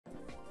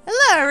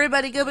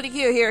Everybody, Goobity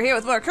Q here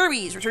with more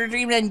Kirby's Return to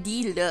Dreamland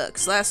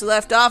Deluxe. Last we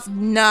left off,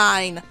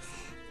 9.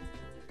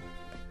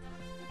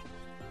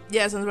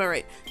 Yeah, sounds about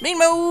right. Main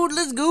mode,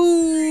 let's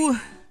go!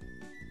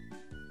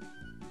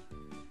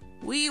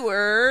 We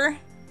were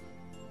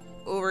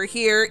over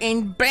here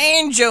in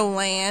Banjo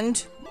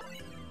Land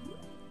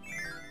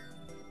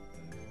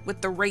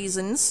with the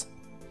raisins.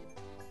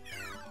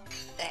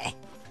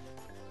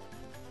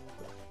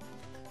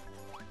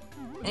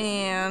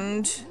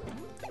 And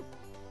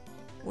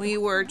we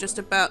were just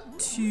about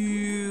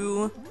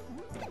to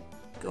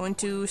go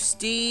into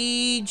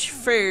stage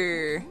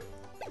 4.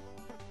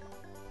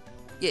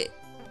 Yeah.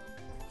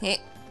 Okay,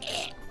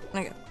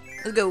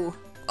 let's go.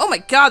 Oh my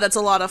god, that's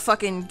a lot of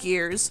fucking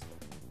gears.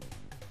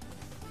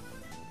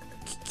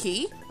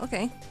 Key?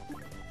 Okay.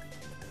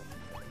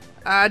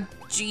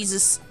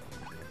 Jesus.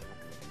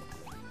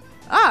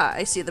 Ah,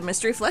 I see the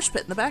mystery flesh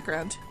pit in the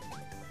background.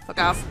 Fuck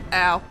off.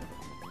 Ow.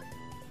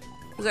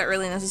 Was that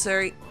really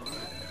necessary?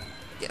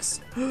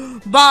 Yes.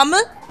 Bomb!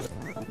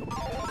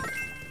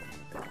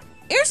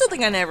 Here's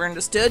something I never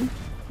understood.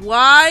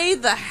 Why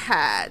the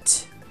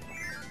hat?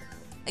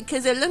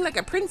 Because it looked like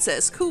a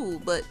princess. Cool,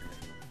 but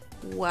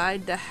why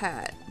the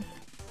hat?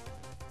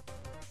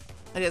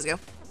 Okay, let's go.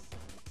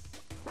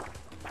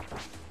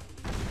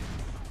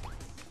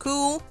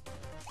 Cool.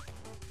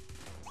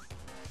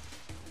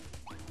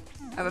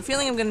 I have a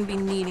feeling I'm gonna be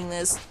needing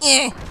this.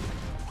 Eh.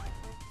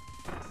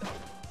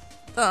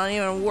 Oh, don't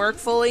even work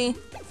fully.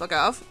 Fuck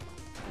off.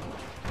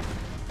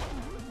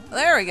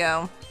 There we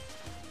go.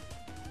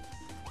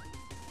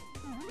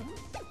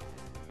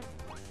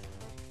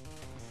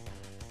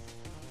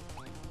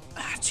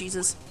 Ah,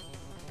 Jesus.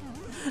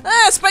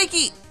 Ah,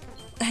 Spiky!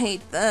 I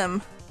hate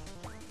them.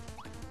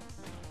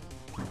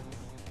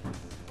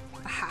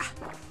 Aha.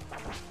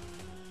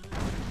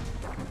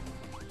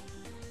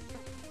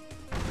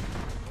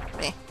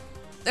 Okay.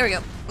 There we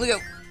go. We go.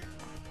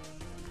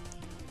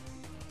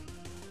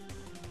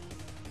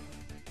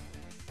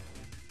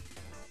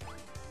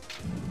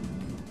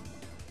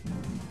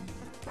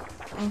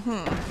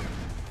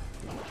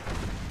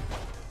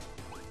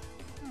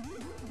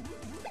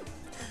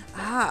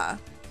 Ah.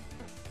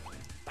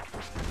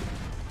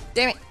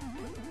 Damn it.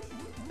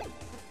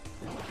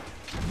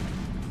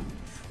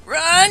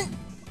 Run!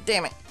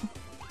 Damn it.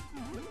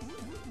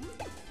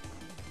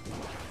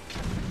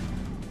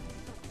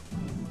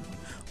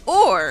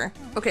 Or,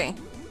 okay.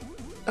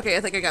 Okay,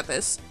 I think I got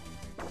this.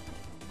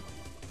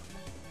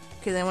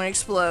 Okay, then when it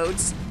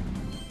explodes.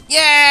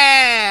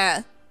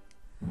 Yeah!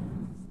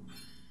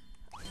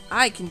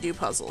 I can do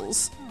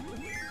puzzles.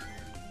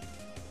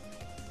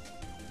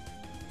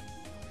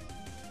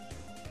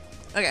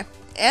 Okay,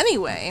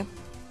 anyway.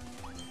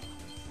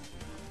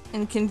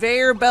 In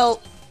conveyor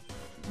belt...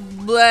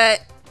 Bleh.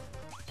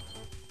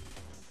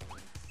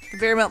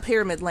 Conveyor belt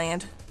pyramid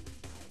land.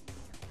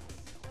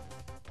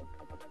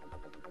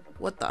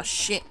 What the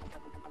shit?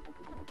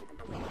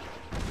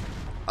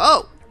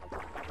 Oh!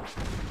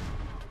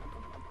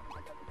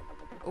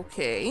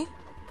 Okay.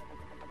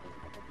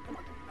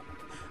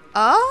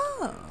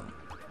 Oh!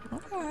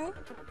 Okay.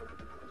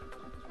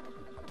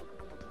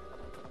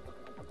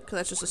 Cause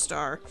that's just a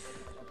star.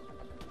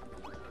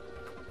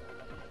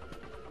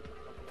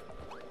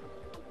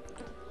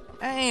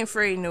 I ain't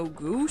afraid no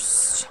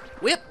goose.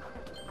 Whip!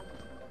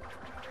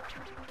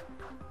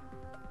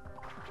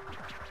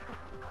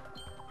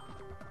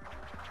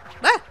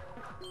 Ah!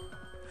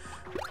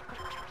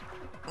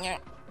 Yeah.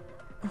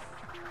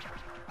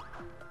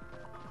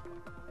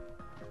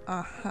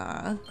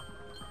 Uh-huh.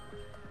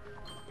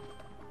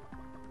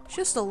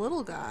 Just a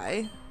little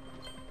guy.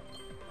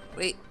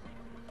 Wait.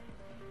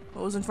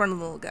 What was in front of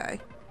the little guy?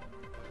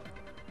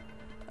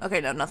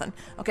 Okay, no, nothing.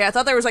 Okay, I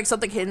thought there was like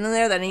something hidden in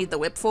there that I need the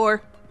whip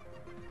for.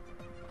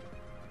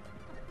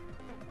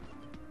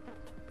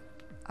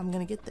 I'm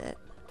gonna get that.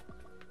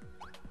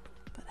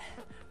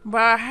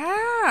 But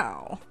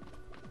how?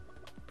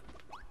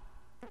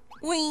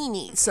 We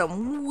need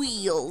some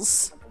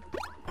wheels.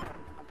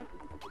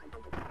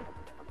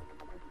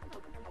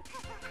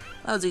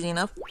 That was easy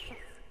enough.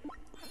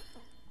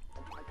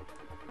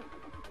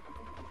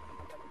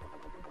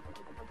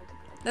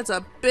 That's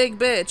a big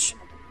bitch.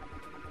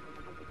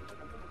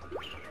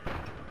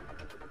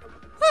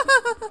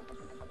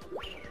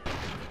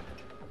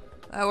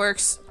 That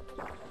works.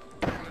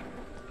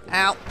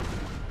 Ow.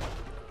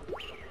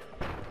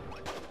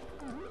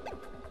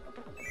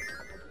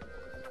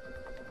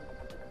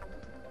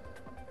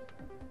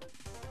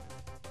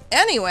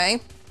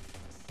 Anyway.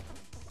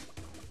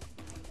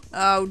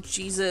 Oh,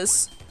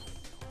 Jesus.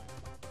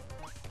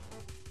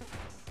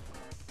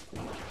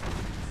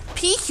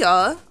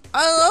 Pika?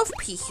 I love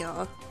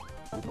Pika.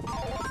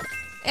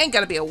 Ain't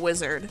gotta be a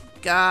wizard.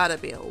 Gotta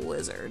be a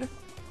wizard.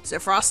 Is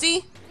it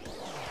Frosty?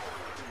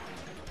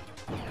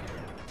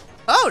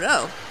 Oh,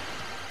 no.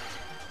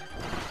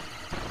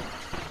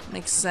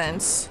 Makes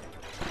sense.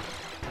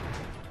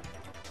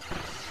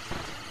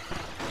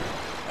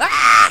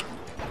 Ah!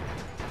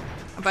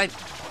 I'm fine.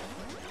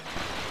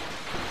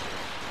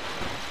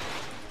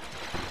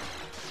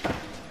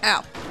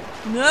 Ow.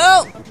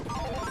 No!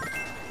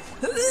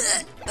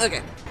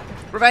 Okay.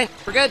 We're fine.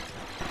 We're good.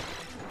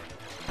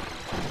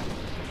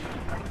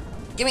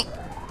 Gimme.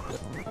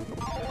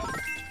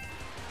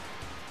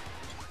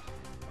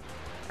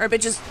 Alright,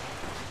 bitches.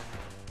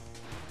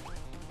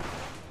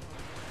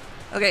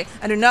 Okay,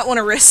 I do not want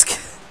to risk.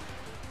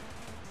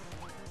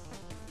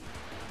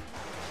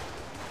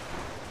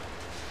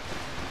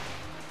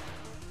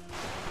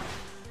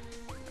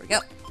 There we go.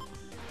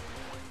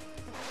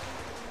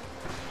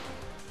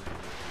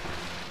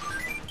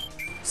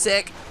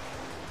 Sick.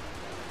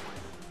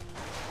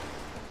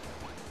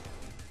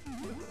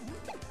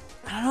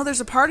 I don't know,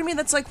 there's a part of me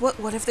that's like,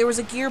 what if there was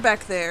a gear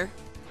back there?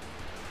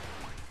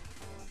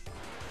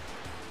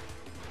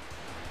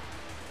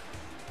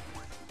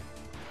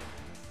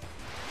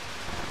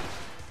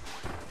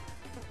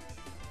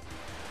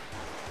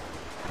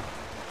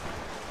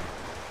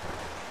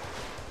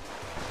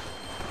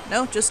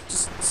 No, just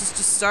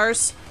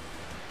stars.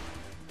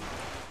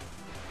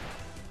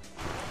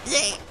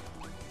 Yeah.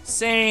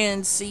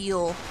 Sand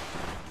seal.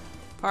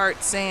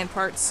 Part sand,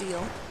 part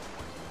seal.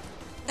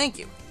 Thank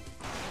you.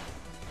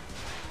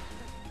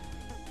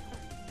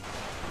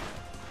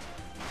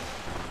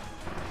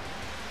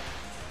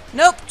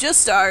 Nope,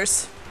 just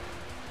stars.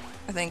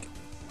 I think.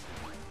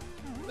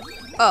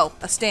 Oh,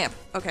 a stamp.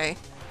 Okay.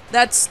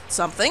 That's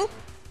something.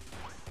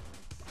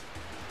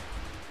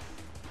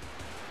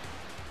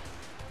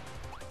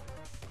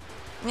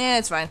 Yeah,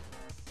 it's fine.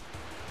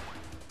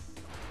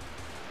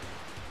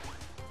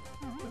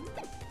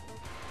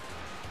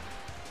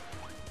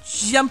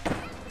 Jump.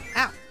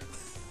 Ow.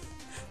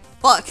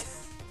 Fuck.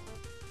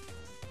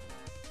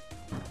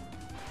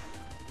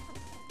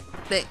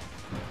 Big.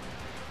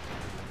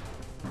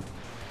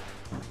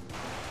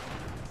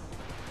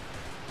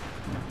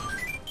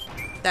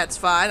 That's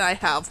fine, I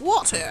have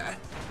water.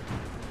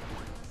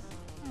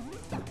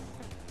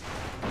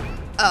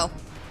 Oh.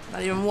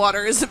 Not even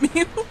water is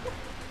immune.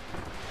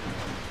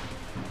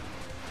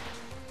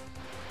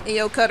 Hey,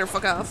 yo, Cutter,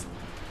 fuck off.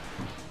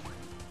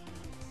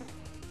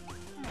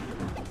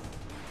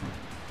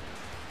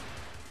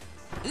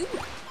 Ooh.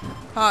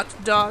 Hot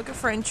dog,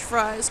 french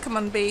fries, come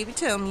on baby,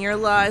 tell me your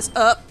lies.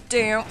 Up,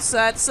 down,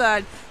 side,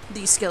 side.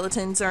 These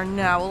skeletons are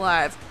now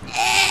alive.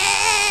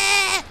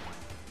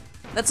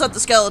 That's not the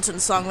skeleton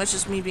song, that's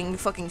just me being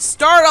fucking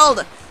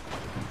startled!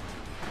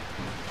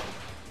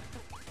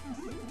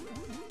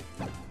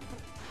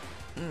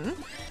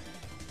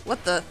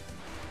 What the?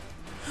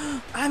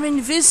 I'm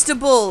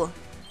invisible!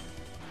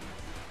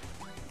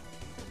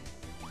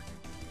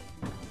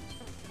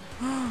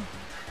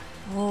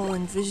 Oh,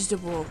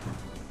 invisible.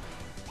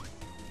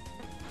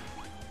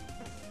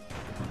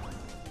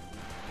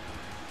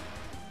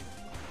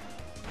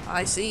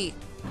 I see.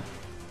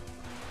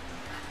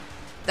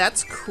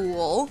 That's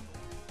cool.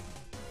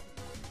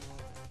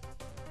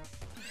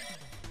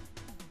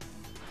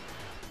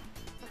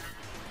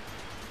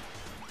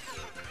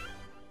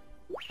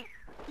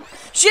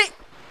 Shit!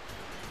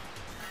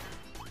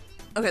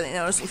 Okay, they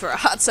noticed me for a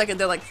hot second.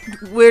 They're like,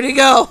 where'd he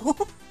go?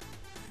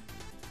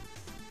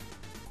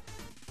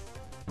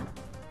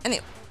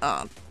 Anyway,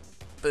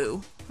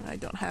 boo. I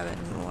don't have it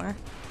anymore.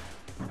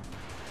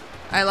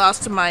 I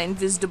lost my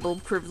invisible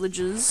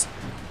privileges.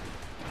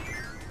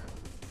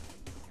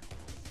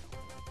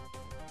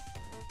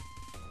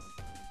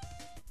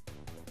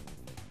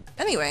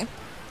 Anyway.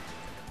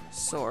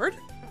 Sword?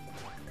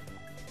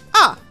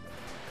 Ah!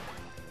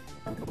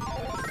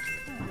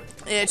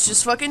 It's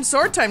just fucking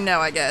sword time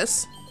now, I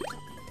guess.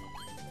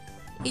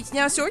 It's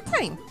now sword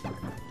time.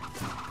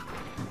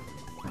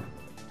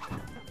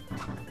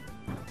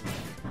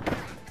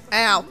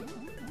 Ow.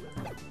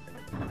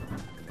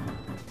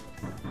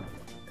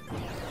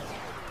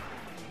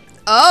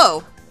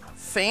 Oh!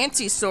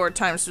 Fancy sword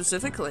time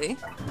specifically.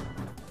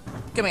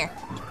 Come here.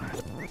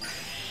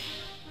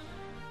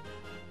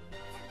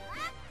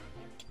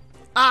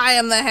 I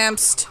am the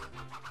hamst.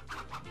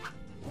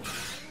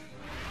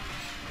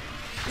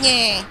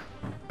 Yeah.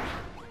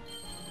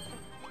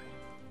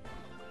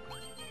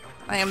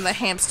 I am the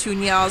hamst who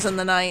meows in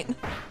the night.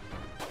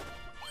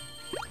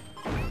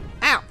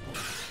 Ow!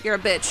 You're a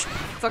bitch.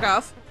 Fuck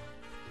off.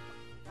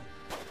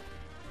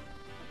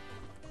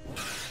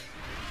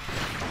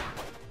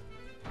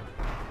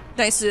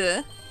 Nice.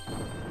 Eh.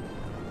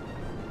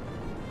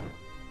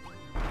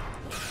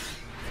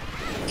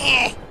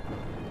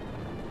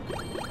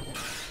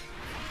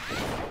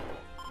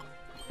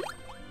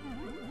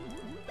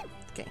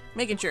 Okay,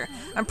 making sure.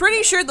 I'm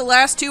pretty sure the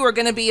last two are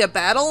gonna be a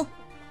battle.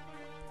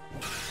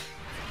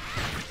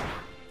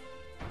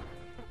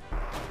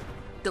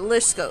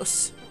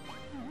 Delicioso.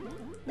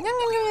 Yum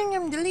yum yum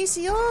yum,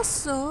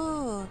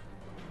 delicioso.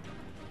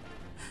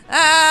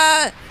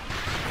 Ah!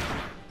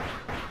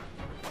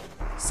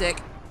 Sick.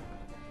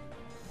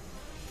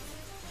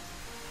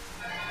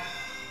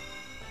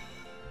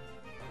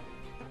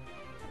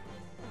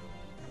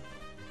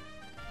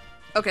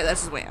 Okay,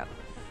 that's his way out.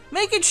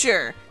 Making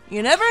sure.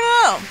 You never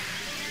know.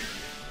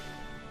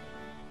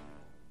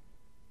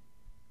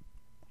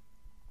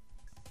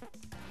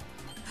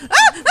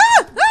 Ah!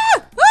 Ah!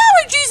 Ah! Oh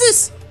my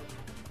Jesus!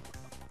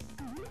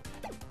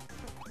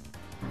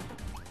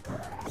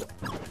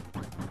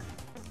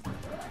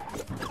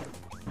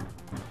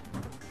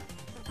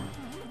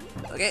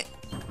 Okay.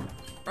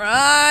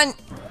 Run!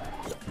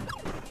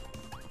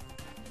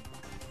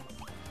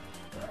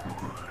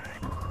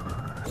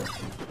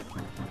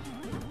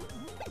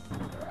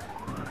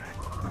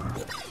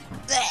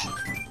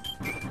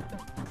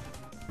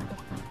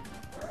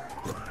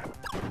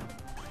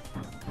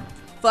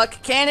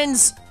 Fuck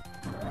cannons!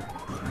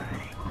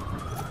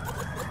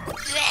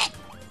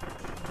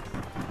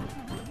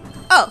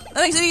 Oh,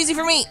 that makes it easy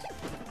for me!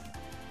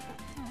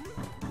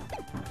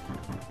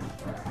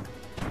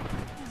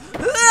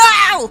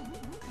 Ow!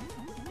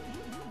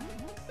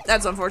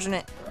 That's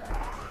unfortunate.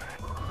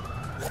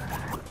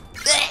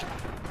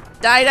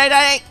 Die, die,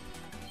 die!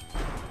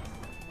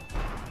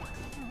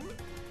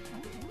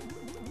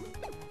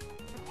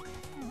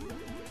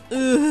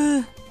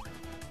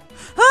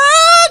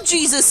 Ah,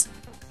 Jesus!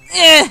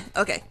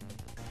 Okay.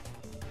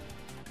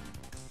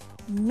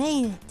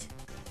 Made it.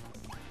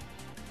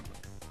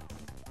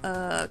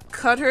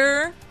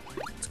 Cutter.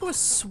 Let's go with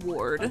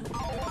sword.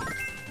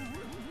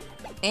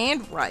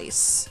 And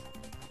rice.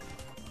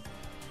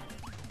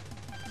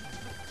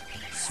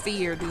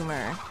 Sphere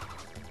Doomer.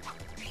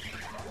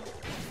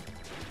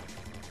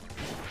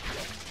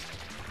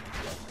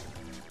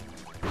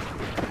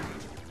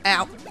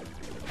 Ow.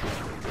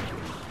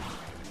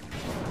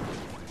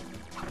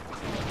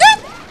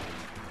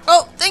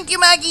 Oh, thank you,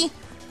 Maggie.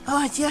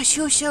 Oh, yeah,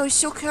 sure,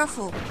 so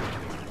careful.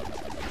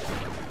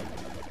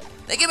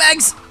 Thank you,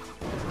 Mags.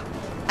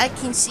 I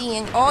can see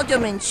in all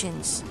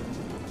dimensions.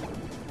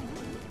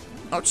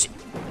 Oh, shit.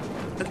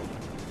 Okay.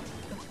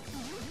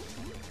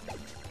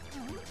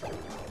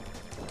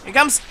 Here he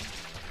comes.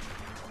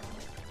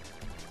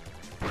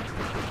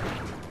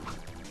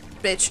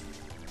 Bitch.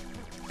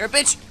 You're a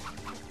bitch.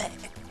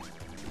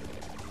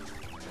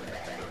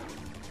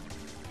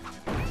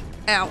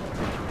 Ow.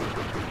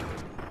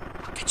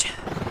 Gotcha.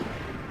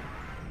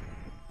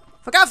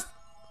 Fuck off!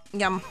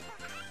 Yum.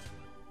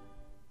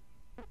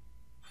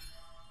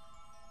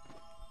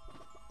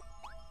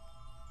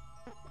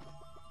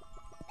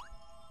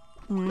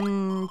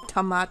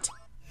 Tomat.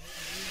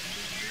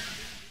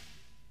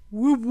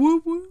 Woo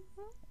woo woo.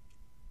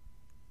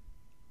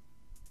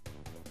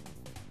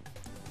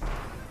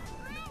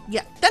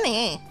 Yeah, done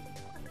it.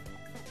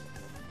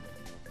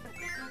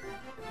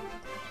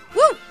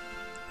 Woo!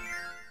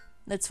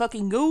 Let's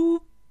fucking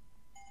go.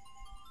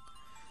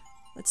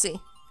 Let's see.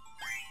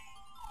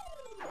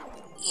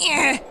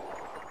 Yeah.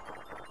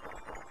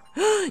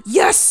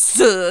 Yes,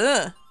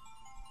 sir.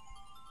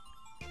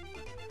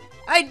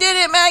 I did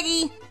it,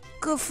 Maggie.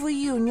 Good for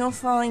you, and you're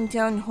falling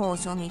down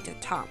holes only the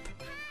top.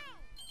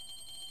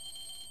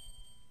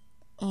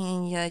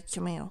 And yeah,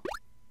 Jamil.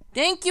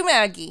 Thank you,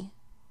 Maggie.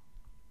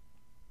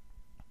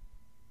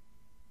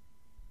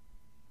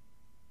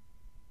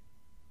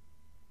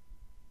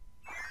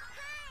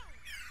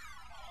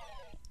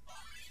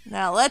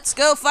 Now let's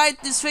go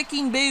fight this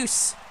freaking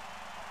boss.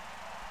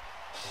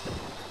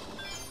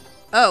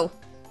 Oh.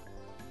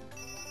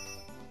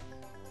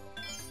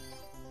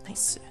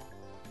 Nice.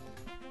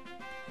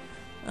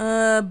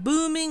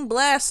 Booming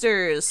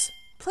blasters.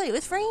 Play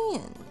with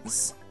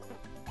friends.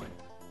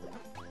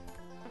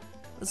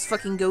 Let's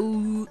fucking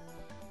go.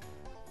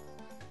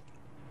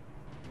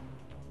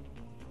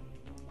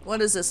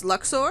 What is this,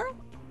 Luxor?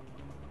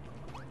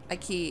 I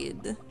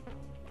keyed.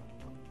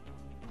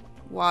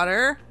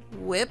 Water.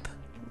 Whip.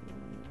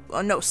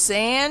 Oh no,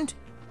 sand.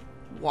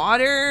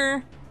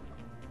 Water.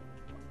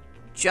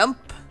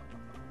 Jump.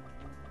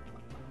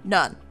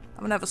 None.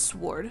 I'm gonna have a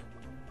sword.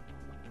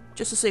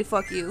 Just to say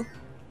fuck you.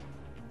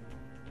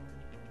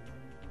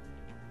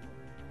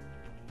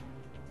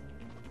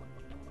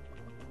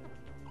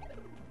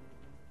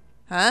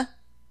 Huh?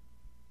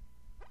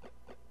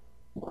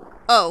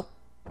 Oh.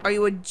 Are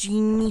you a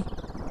genie?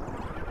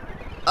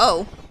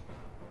 Oh.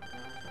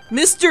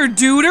 Mr.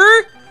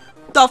 Duder?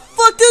 The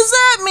fuck does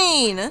that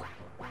mean?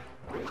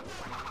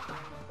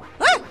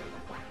 Ah!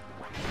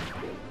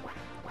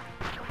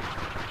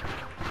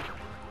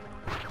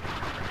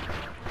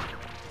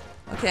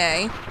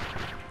 Okay.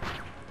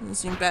 Doesn't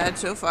seem bad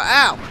so far.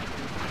 Ow!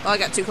 Oh, I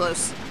got too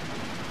close.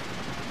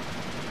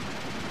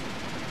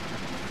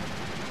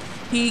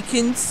 He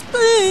can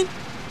spin!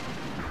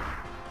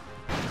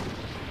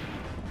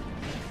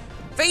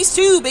 Phase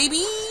 2,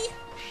 baby!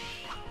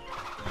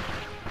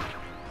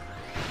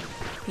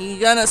 He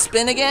gonna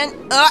spin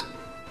again? Ah!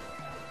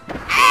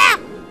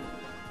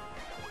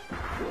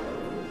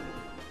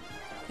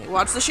 Okay,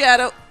 watch the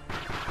shadow.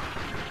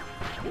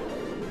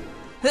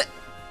 Huh.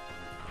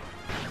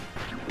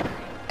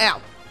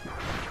 Ow.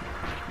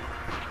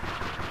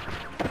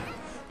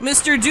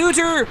 Mr.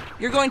 Dooter!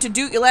 You're going to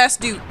doot your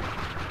last doot.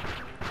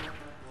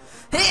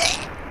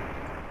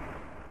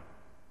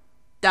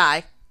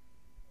 Die.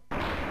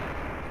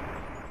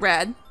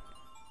 Red.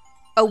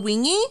 A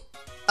wingy?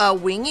 A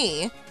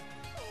wingy.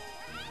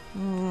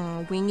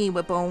 Wingy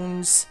with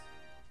bones.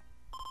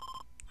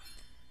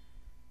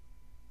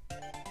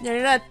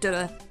 I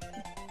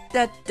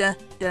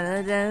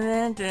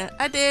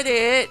did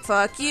it.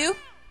 Fuck you.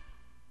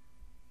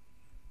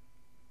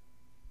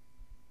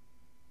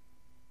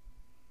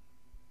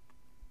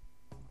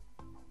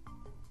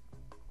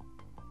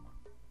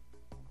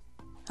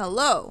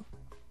 Hello.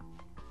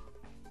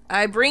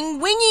 I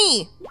bring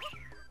Wingy!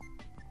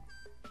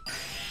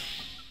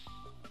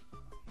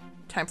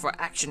 Time for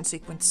action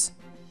sequence.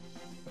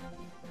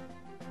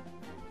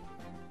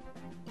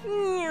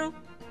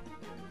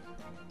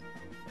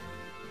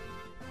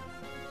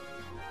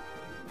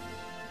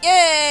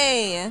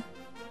 Yay!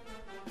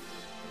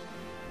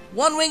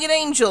 One-winged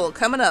angel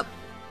coming up.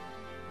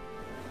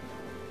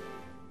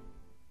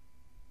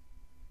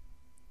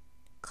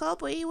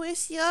 Kirby,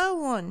 where's the other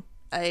one?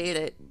 I ate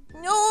it.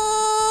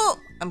 No!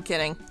 I'm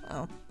kidding.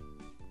 Oh.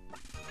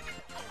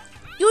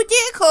 You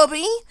did,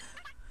 Kirby!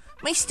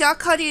 My star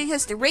cutter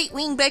has the right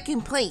wing back in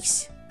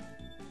place.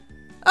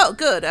 Oh,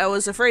 good. I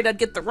was afraid I'd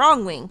get the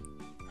wrong wing.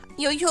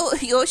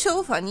 You're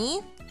so funny.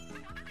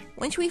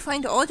 Once we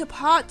find all the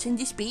parts and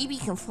this baby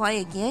can fly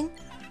again,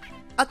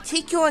 I'll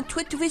take you on a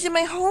trip to visit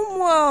my home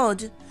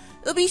world.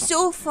 It'll be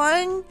so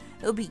fun.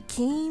 It'll be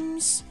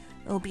games.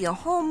 It'll be a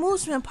whole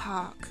amusement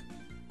park.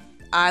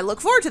 I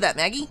look forward to that,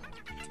 Maggie.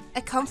 I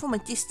come from a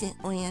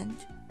distant land.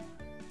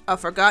 A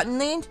forgotten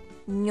land?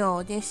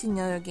 No, that's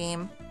another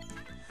game.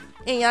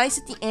 AI's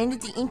at the end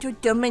of the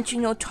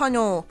interdimensional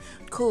tunnel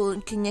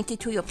connected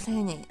to your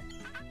planet.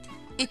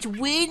 It's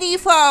really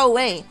far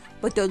away,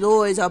 but the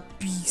lure is a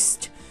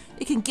beast.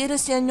 It can get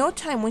us there in no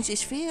time once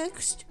it's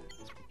fixed.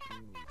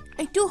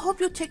 I do hope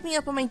you'll take me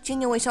up on my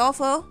generous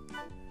offer.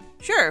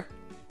 Sure.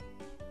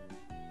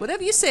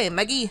 Whatever you say,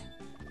 Maggie.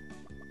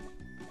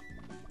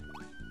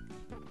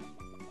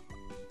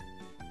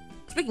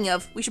 Speaking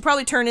of, we should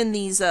probably turn in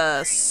these,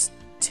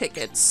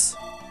 tickets.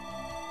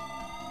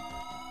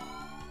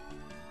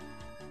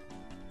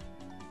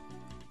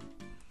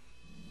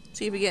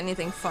 See if we get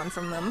anything fun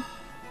from them.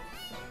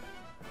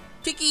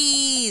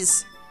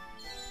 Chickies!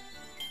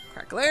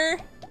 Crackler.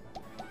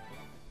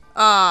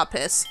 Ah,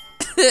 piss.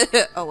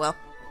 Oh well.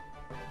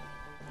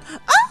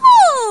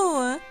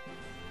 Oh!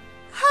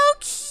 How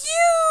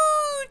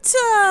cute!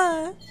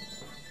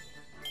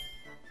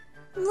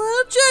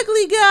 Little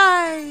juggly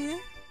guy.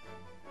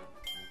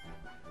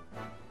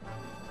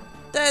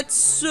 That's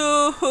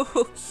so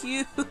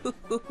cute.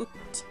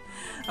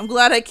 I'm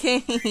glad I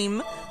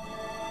came.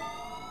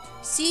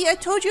 See, I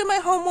told you my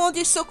home world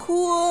is so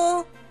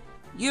cool.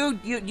 You're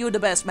the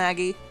best,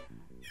 Maggie.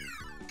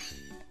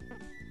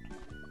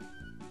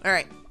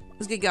 Alright,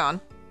 let's get going.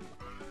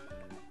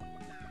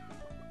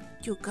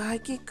 You gotta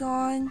get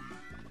going.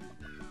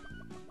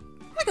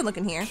 I can look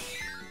in here.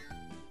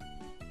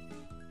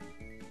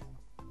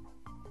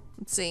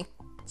 Let's see.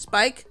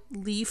 Spike,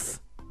 leaf,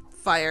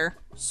 fire,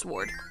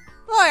 sword.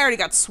 Well, I already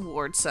got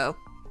sword, so.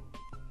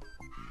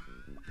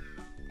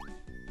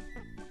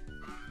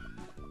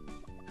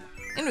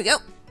 In we go.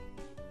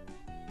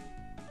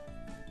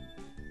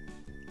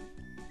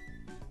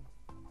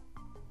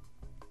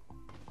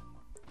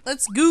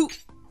 Let's go.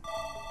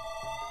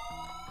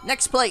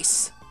 Next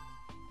place.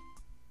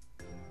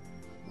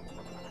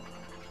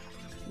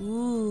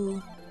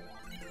 Ooh.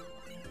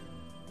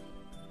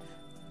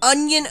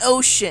 Onion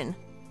Ocean.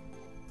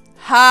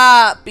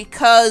 Ha!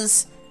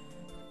 Because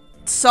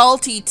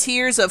salty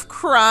tears of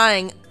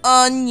crying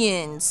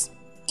onions.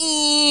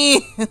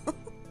 Eee.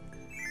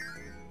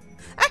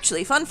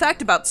 Actually, fun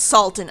fact about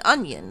salt and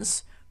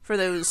onions, for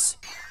those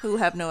who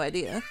have no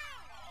idea.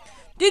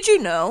 Did you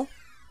know,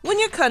 when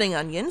you're cutting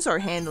onions, or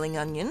handling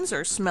onions,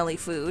 or smelly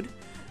food,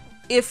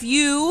 if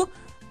you,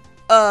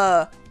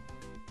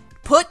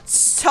 put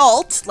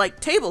salt, like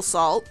table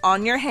salt,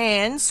 on your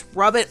hands,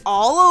 rub it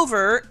all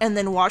over, and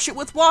then wash it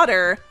with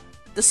water,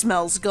 the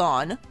smell's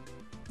gone.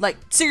 Like,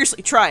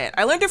 seriously, try it.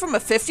 I learned it from a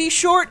 50s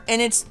short,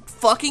 and it's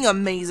fucking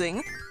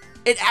amazing.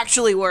 It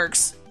actually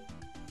works.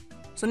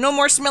 So no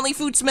more smelly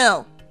food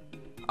smell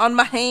on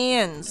my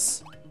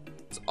hands.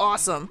 It's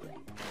awesome.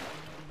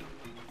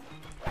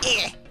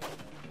 Eh.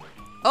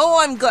 Oh,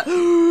 I'm glad.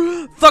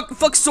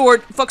 Fuck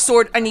sword. Fuck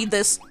sword. I need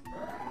this.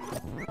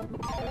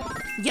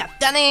 Yeah,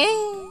 done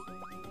it.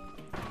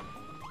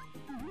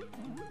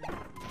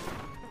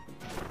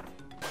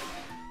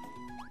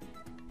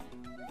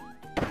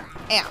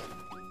 Ow.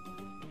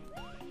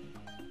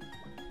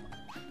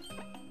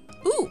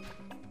 Ooh.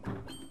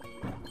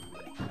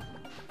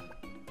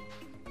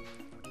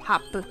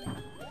 Hop.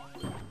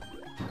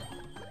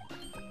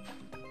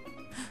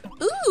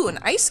 Ooh, an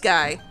ice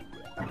guy.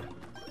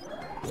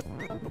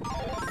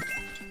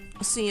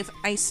 Let's see if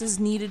ice is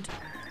needed.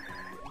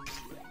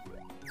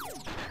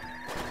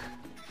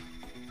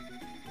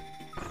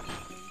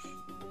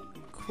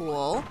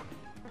 Cool.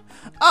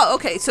 Oh,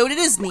 okay, so it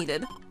is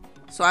needed.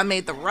 So I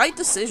made the right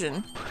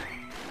decision.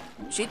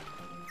 Shit.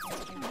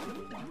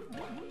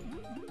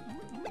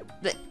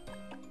 Blech.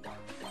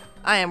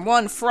 I am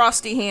one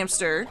frosty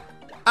hamster.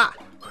 Ah.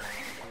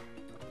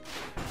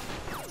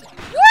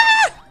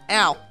 Wah!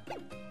 Ow.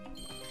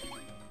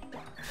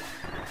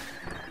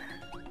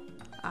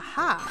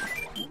 Aha.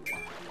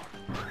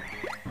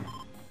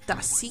 The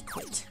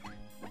secret.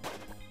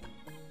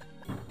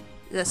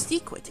 The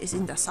secret is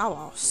in the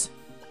sauce.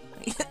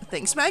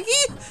 Thanks, Maggie.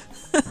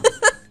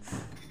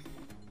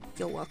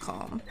 You're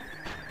welcome.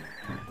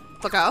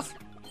 Fuck off.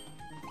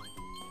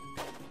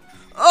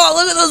 Oh,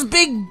 look at those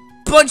big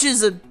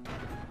bunches of...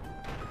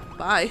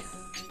 Bye.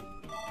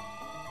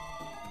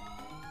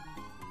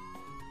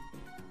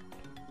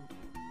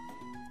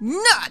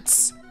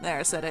 Nuts! There,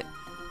 I said it.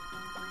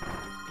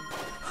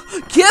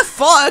 Get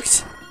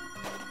fucked!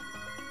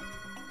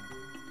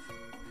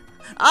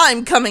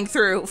 I'm coming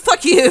through.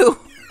 Fuck you!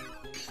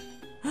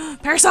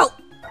 Parasol!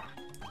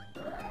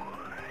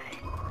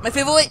 My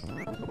favorite way!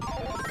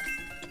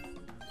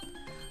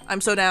 I'm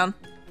so down.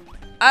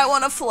 I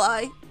wanna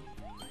fly.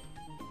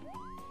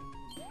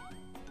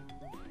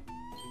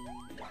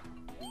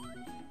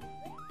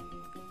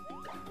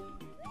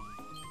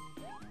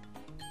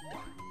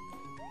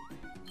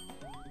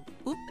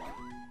 Oop.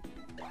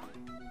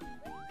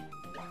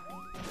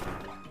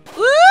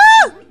 Woo!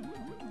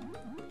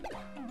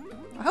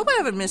 I hope I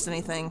haven't missed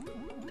anything.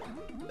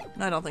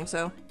 No, I don't think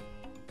so.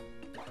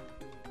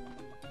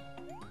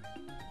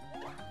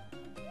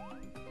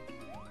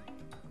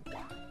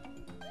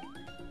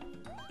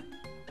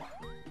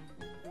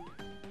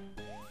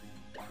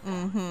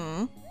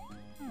 Mm-hmm.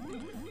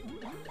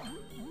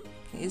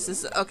 Okay, is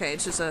this... Okay,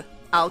 it's just a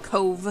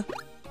alcove.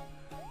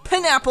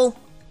 Pineapple!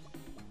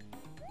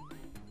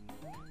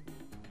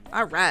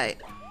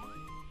 Alright.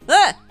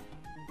 Ah!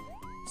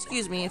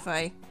 Excuse me if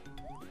I...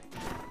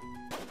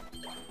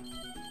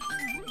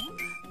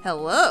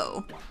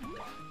 Hello?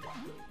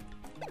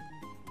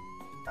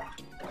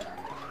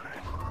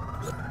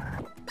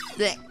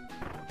 Blech.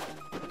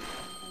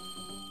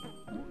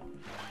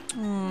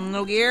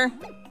 No gear?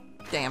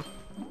 Damn.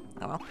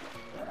 Oh well.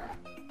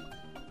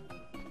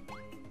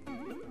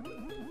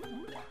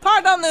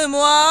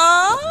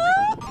 Pardonnez-moi!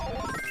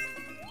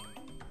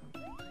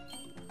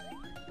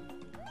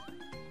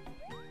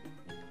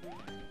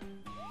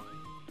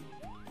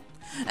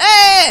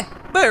 Hey!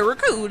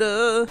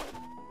 Barracuda!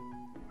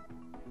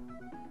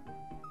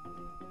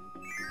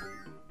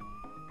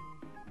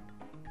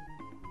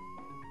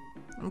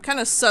 I'm kind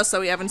of sus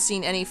that we haven't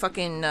seen any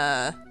fucking,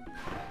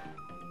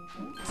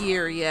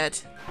 gear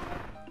yet.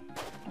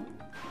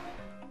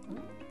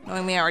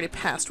 Knowing me, I already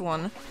passed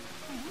one.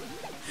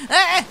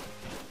 Ah!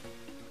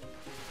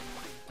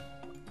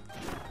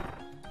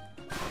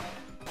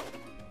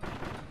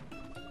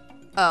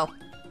 Oh.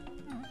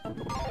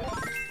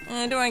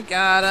 Do I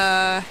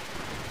gotta...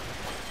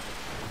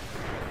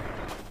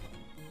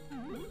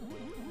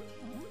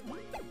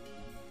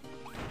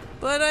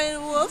 But I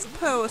love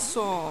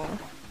Parasol.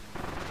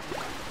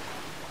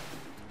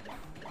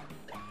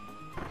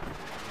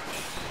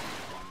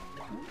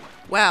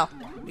 Wow,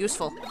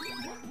 useful.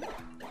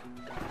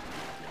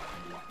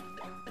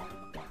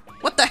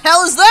 What the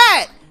hell is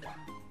that?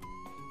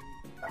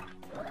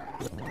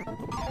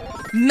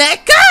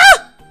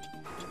 Mecha?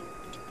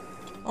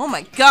 Oh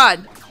my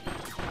god.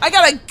 I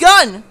got a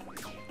gun!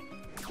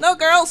 No,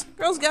 girls.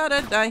 Girls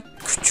gotta die.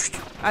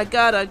 I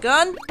got a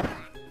gun.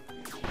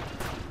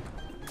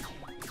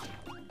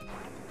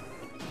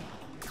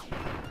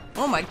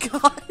 Oh my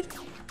god.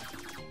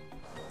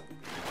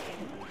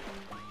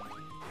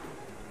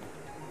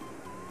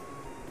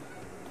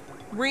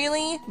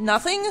 Really?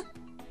 Nothing?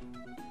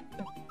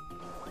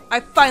 I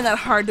find that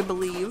hard to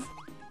believe.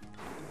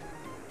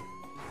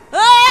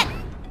 Ah!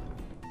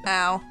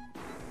 Ow.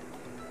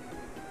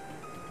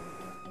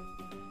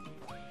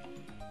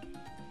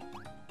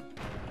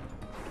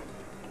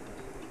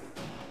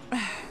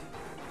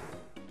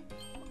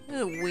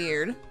 This is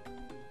weird.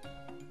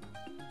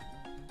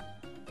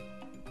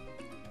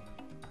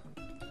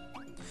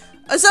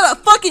 Is that a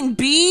fucking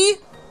bee?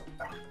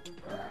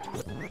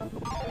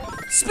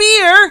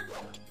 Spear?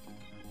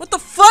 What the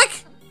fuck?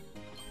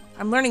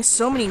 I'm learning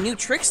so many new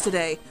tricks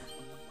today.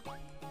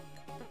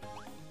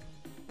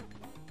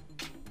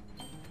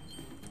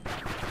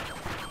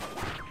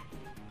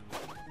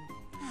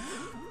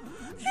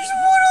 These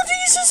Waddle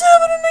Dees is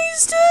having a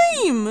nice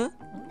time!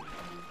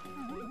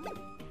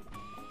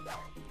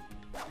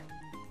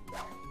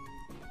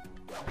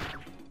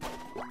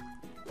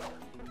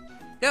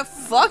 Get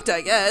fucked,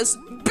 I guess.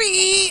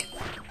 Bee!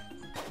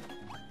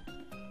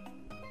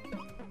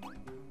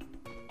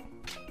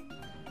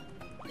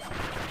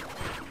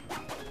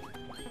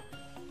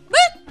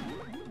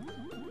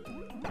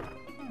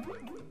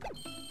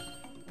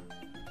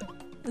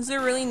 Is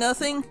there really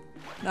nothing?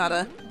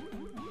 Nada.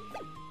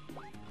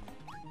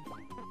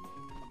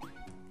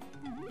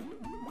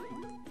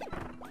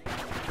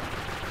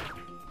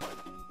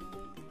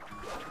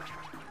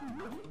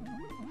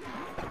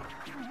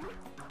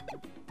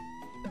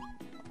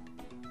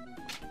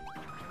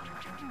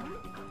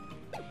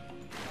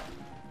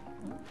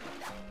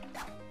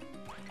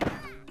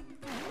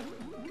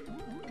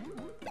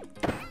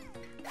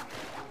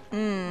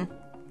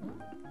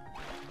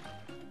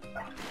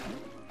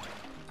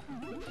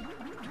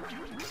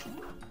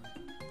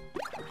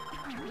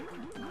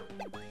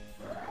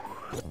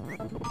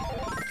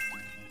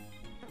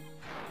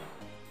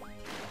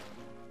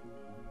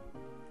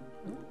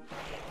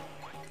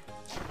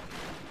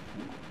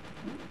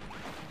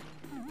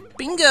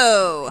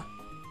 Bingo! I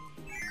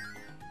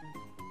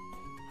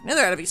knew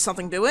there had to be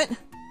something to it.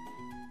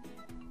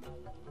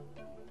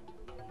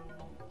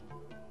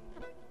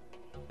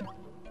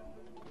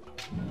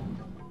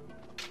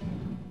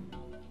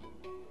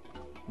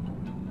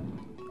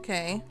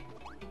 Okay.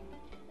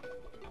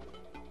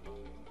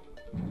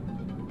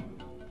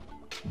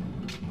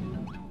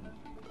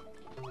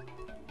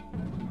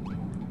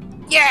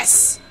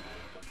 Yes!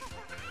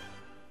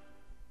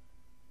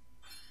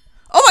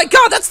 Oh my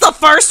god, that's the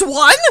first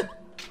one?!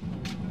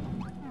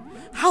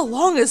 How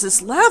long is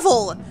this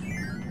level?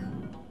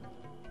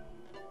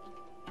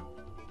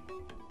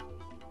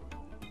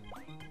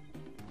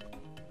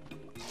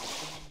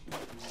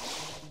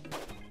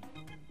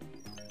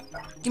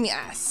 Give me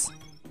ass.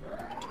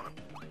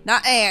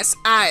 Not ass,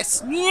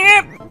 ice.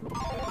 Yep!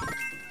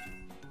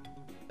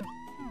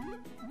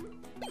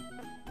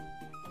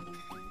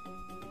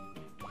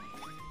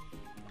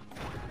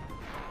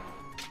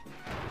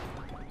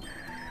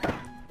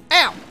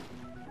 Ow!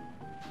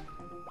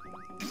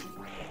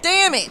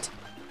 Damn it!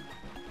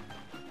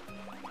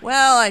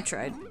 Well, I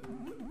tried.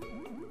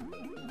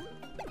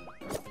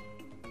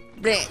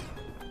 Blech.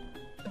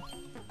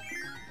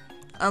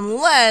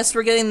 Unless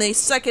we're getting the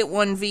second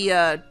one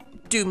via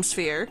Doom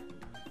Sphere.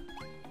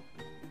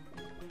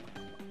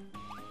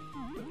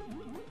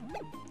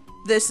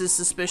 This is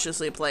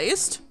suspiciously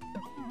placed.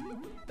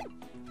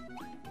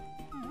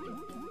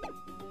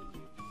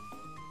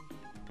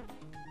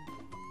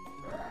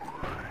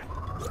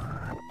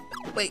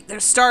 Wait,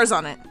 there's stars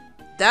on it.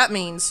 That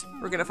means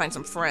we're gonna find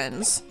some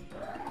friends.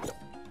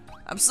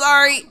 I'm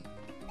sorry!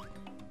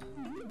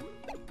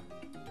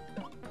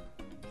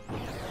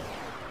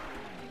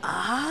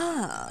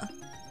 Ah!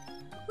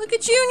 Look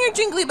at you and your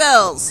jingly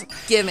bells!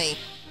 Gimme.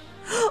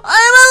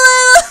 I'm a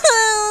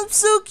little... I'm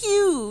so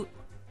cute!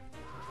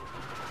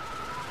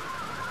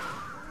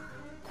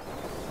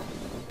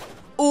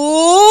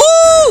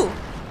 Ooh!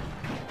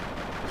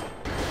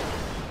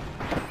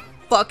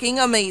 Fucking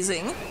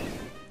amazing.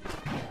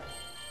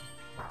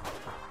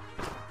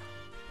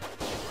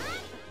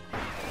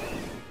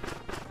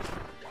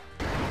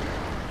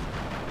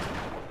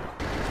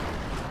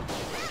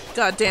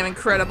 Goddamn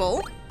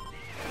incredible.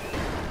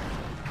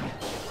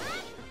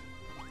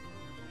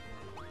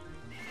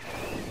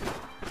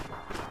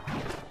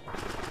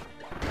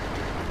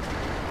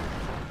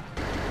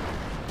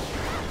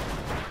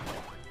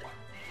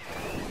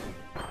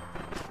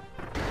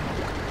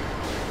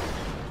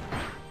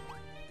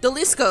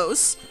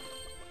 Deluxe.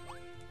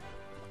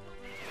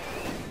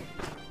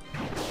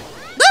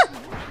 Ah!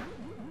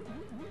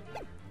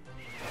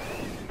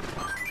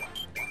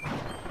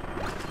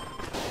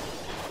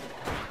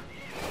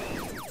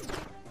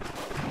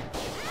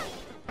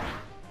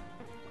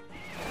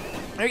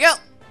 There we go.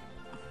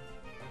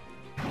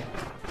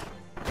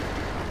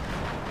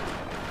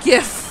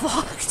 Get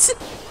fucked.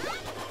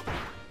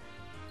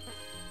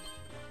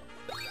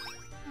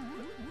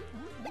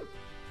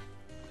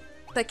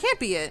 That can't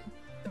be it.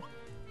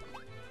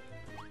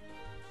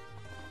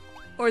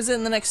 Or is it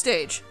in the next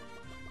stage?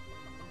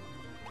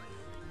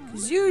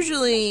 Because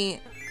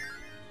usually...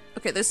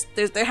 Okay,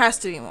 there has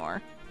to be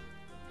more.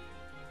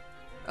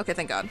 Okay,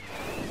 thank God.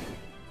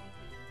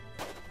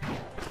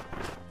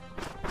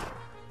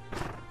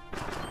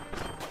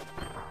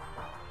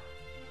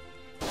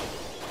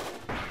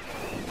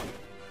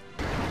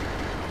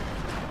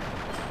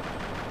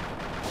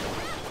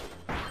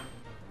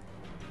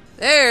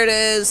 There it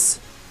is!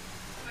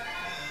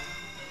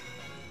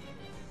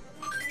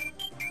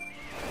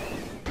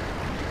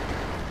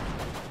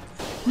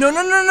 No,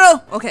 no, no,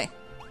 no! Okay.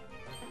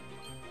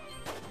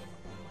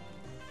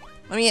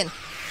 Let me in.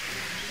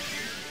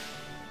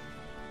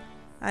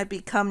 I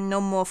become no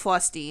more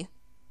frosty.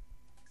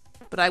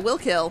 But I will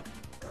kill.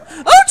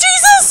 Oh,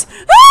 Jesus!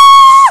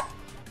 Ah!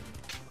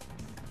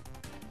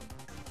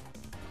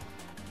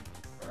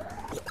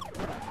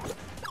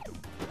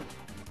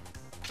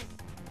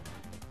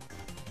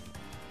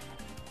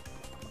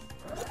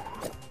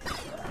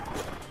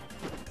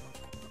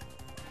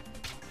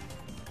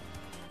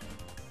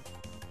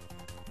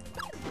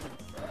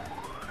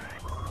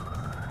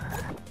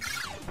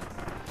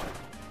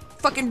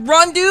 Fucking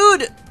run,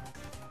 dude!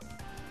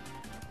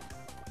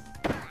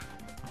 I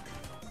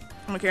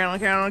don't care, I don't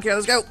care, I don't care,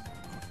 let's go!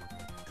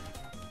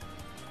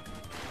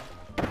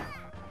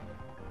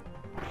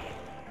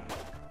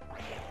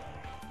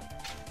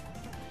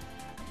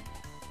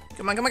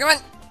 Come on, come on, come on!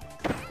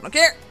 I don't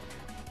care!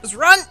 Just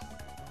run!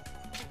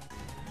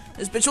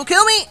 This bitch will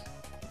kill me!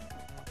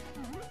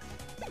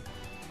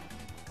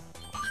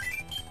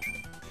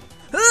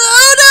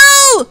 Oh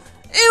no!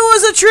 It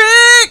was a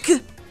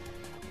trick!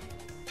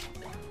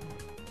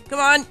 Come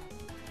on!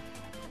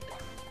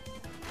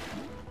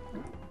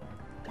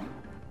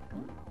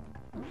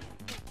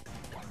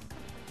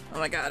 Oh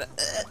my god.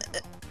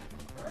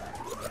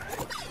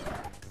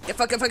 Get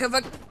fuck, get fuck, get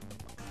fuck!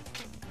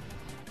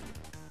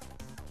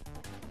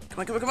 Come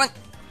on, come on, come on!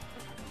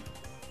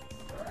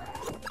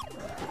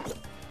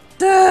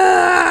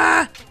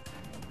 Duh!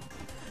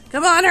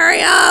 Come on,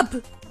 hurry up!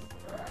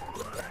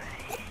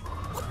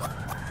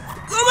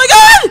 Oh my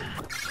god!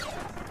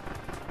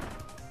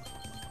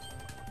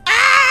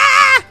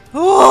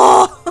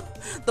 Oh!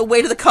 The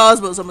weight of the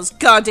cosmos almost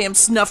goddamn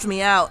snuffed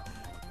me out.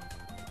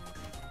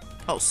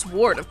 Oh,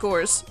 sword, of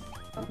course.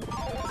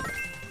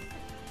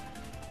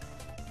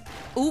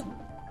 Oop.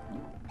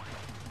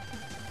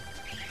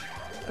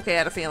 Okay, I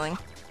had a feeling.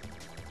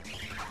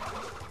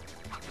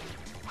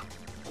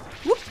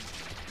 Whoop.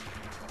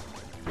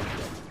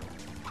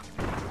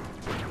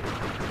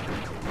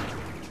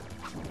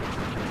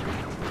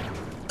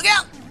 Look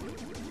out!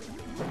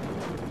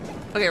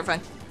 Okay, we're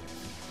fine.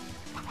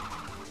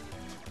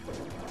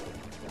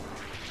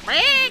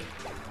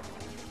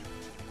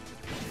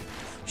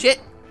 Shit.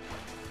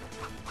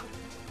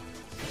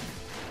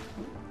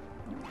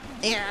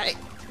 Yeah.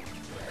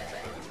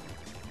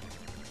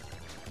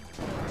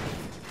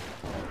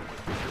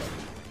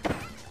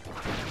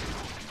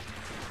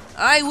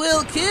 I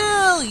will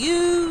kill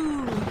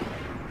you.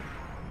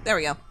 There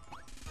we go.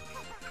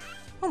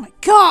 Oh my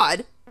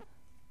god.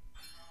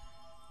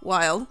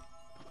 Wild.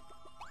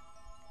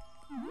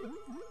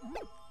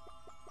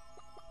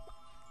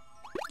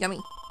 Yummy.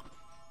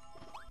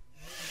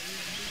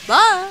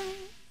 Bye.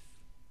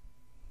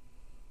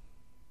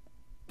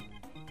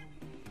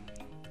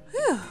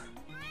 Whew.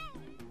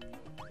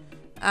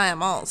 I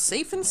am all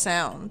safe and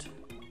sound.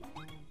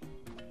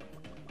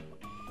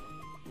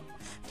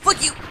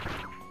 Fuck you!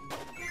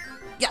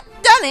 Yeah,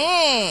 done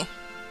it!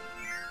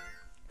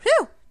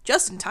 Whew!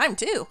 Just in time,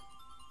 too.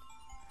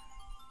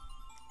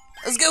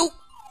 Let's go!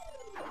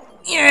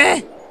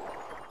 Yeah!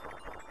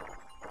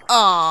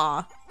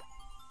 Aw.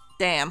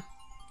 Damn.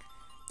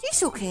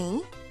 It's okay.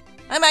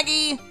 Hi,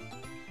 Maggie!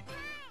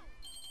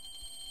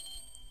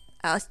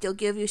 I'll still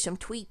give you some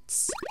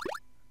tweets.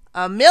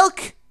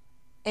 Milk!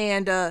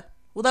 And,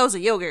 well, that was a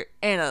yogurt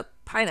and a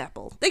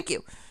pineapple. Thank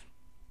you.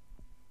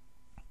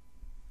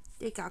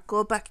 They got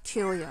good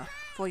bacteria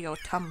for your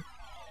tum.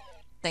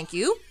 Thank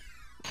you.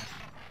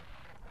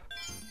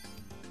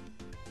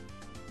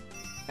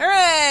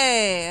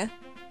 Hooray!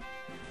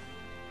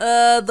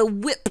 The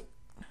whip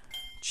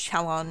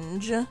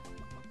challenge.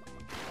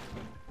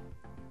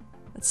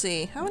 Let's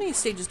see. How many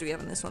stages do we have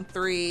in this one?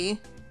 3.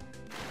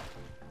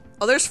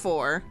 Oh, there's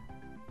 4.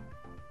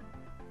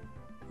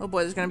 Oh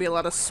boy, there's gonna be a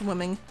lot of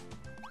swimming.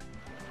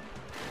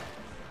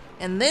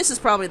 And this is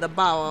probably the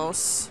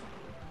boss.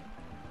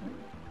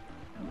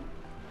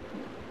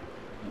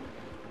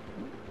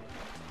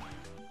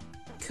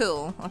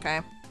 Cool,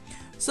 okay.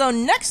 So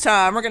next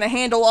time, we're gonna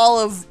handle all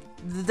of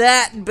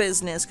that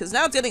business, because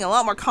now it's getting a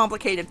lot more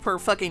complicated per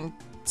fucking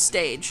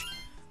stage.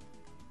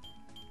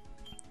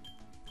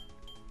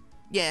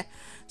 Yeah.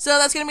 So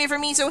that's gonna be it for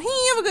me, so hey,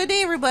 have a good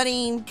day,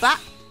 everybody. Bye.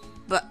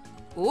 But,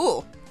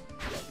 ooh.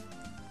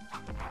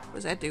 What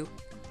does that do?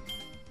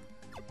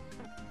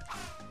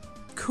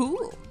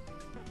 Cool.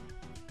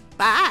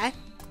 Bye.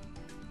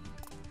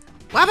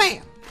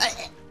 Wah-bam.